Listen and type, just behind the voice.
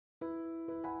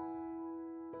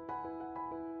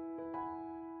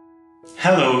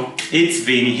Hello, it's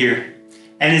Vinny here,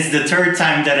 and it's the third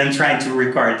time that I'm trying to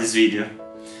record this video.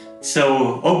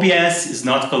 So OBS is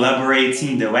not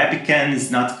collaborating, the webcam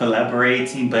is not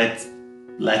collaborating, but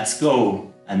let's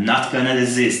go. I'm not gonna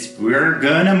desist. We're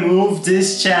gonna move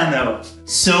this channel.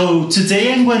 So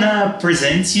today I'm gonna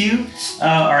present you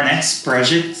our next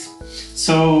project.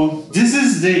 So this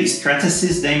is the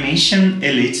Stratasys Dimension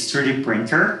Elite 3D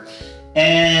printer,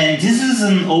 and this is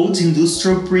an old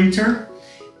industrial printer.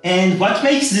 And what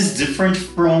makes this different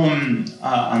from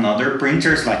another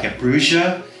printers like a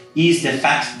Prusa is the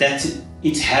fact that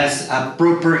it has a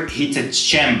proper heated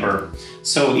chamber.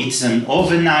 So it's an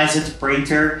ovenized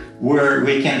printer where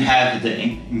we can have the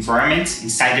environment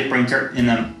inside the printer in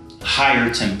a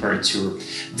higher temperature.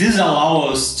 This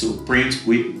allows us to print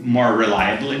more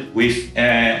reliably with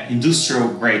industrial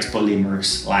grade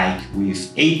polymers like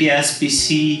with ABS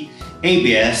PC,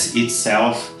 ABS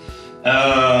itself,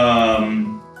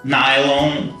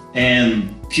 nylon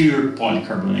and pure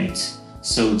polycarbonate.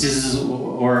 So this is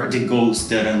the goals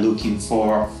that I'm looking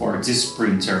for this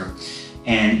printer.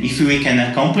 And if we can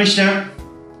accomplish that,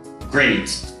 great.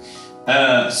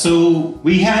 So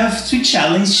we have two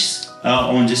challenges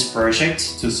on this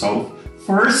project to solve.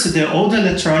 First, the old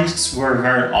electronics were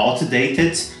very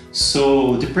outdated.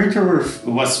 So the printer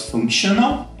was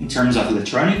functional in terms of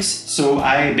electronics. So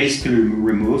I basically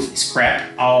scrap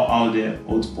all the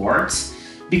old parts,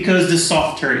 because the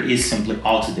software is simply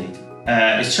outdated.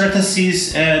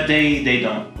 Stratasys, they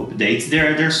don't update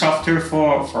their software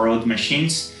for old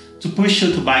machines to push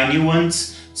you to buy new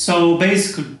ones. So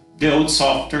basically the old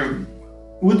software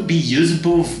would be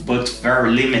usable but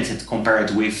very limited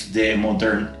compared with the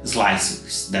modern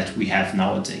slicers that we have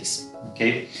nowadays.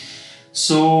 Okay,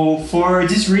 so for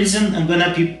this reason I'm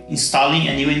gonna be installing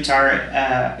a new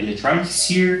entire electronics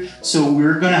here. So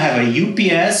we're gonna have a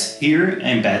UPS here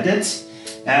embedded.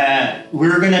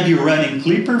 We're gonna be running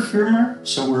Clipper firmware,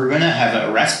 so we're gonna have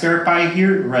a Raspberry Pi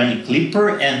here running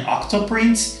Clipper and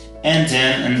Octoprint, and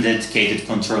then a dedicated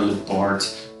controller board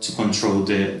to control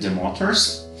the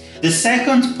motors. The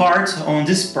second part on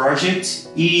this project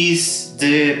is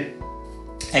the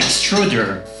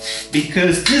extruder,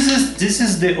 because this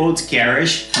is the old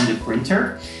carriage on the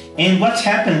printer, and what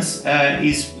happens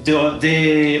is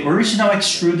the original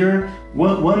extruder,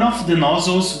 one of the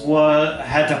nozzles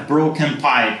had a broken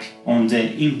pipe on the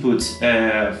input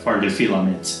for the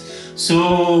filament.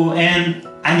 So, and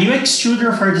a new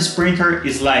extruder for this printer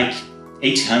is like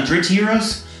 800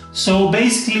 euros. So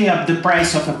basically the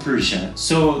price of a Prusa.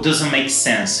 So it doesn't make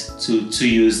sense to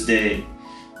use the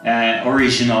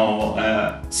original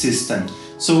system.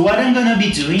 So what I'm gonna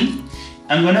be doing,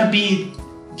 I'm gonna be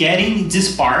getting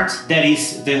this part that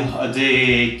is the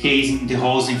casing, the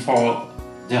housing for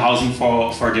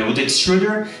the old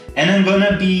extruder, and I'm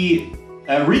gonna be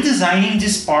redesigning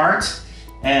this part,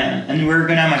 and we're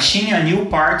gonna machine a new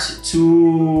part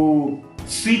to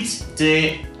fit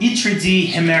the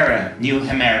E3D Hemera, new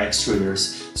Hemera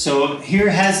extruders. So here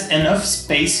has enough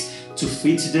space to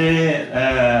fit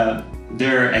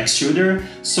their extruder.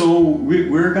 So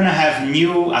we're gonna have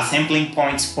new assembling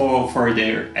points for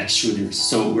their extruders.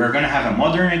 So we're gonna have a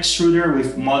modern extruder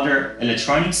with modern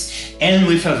electronics and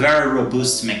with a very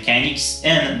robust mechanics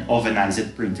and an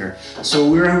ovenized printer. So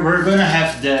we're gonna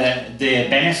have the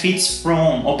benefits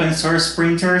from open source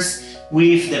printers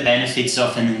with the benefits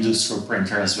of an industrial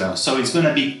printer as well. So it's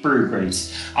gonna be pretty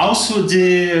great. Also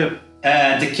the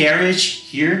carriage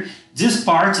here, this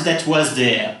part that was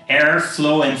the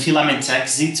airflow and filament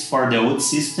exit for the old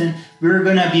system, we're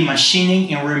gonna be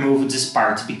machining and remove this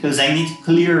part because I need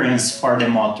clearance for the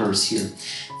motors here,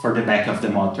 for the back of the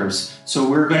motors. So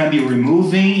we're gonna be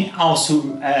removing, also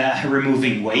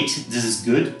removing weight. This is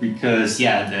good because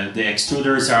yeah, the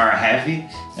extruders are heavy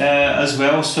as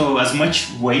well. So as much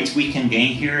weight we can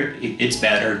gain here, it's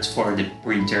better for the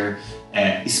printer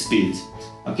speed.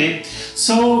 Okay,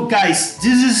 so guys,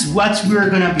 this is what we're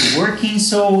gonna be working.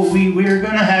 So we're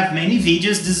gonna have many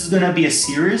videos. This is gonna be a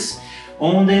series.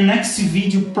 On the next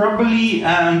video, probably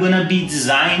I'm gonna be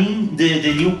designing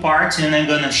the new part, and I'm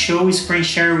gonna screen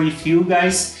share with you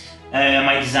guys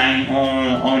my design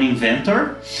on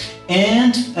Inventor.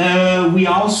 And we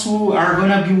also are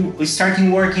gonna be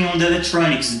starting working on the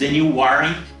electronics, the new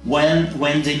wiring,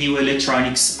 when the new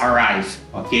electronics arrive.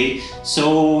 Okay,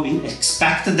 so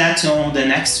expect that on the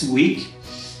next week.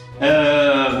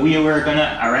 We were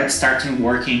gonna already starting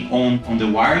working on the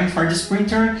wiring for this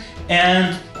printer,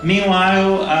 and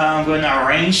meanwhile I'm gonna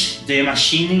arrange the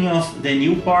machining of the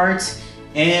new parts,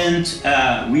 and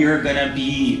we are gonna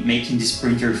be making this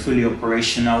printer fully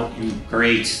operational and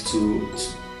great to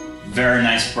very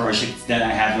nice project that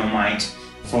I have in mind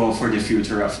for the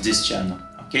future of this channel.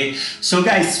 Okay, so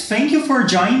guys, thank you for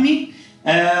joining me.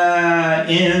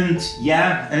 And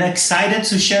yeah, I'm excited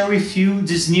to share with you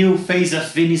this new phase of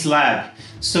Venice Lab.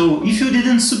 So if you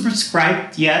didn't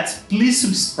subscribe yet, please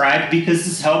subscribe, because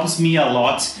this helps me a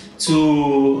lot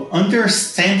to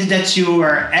understand that you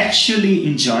are actually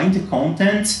enjoying the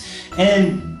content.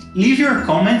 And leave your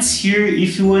comments here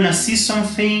if you want to see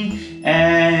something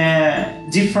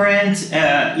different,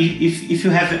 if you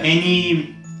have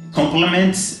any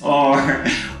compliments or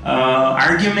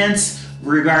arguments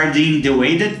regarding the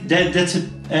way that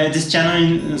this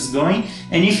channel is going.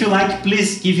 And if you like,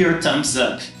 please give your thumbs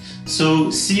up. So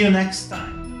see you next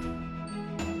time.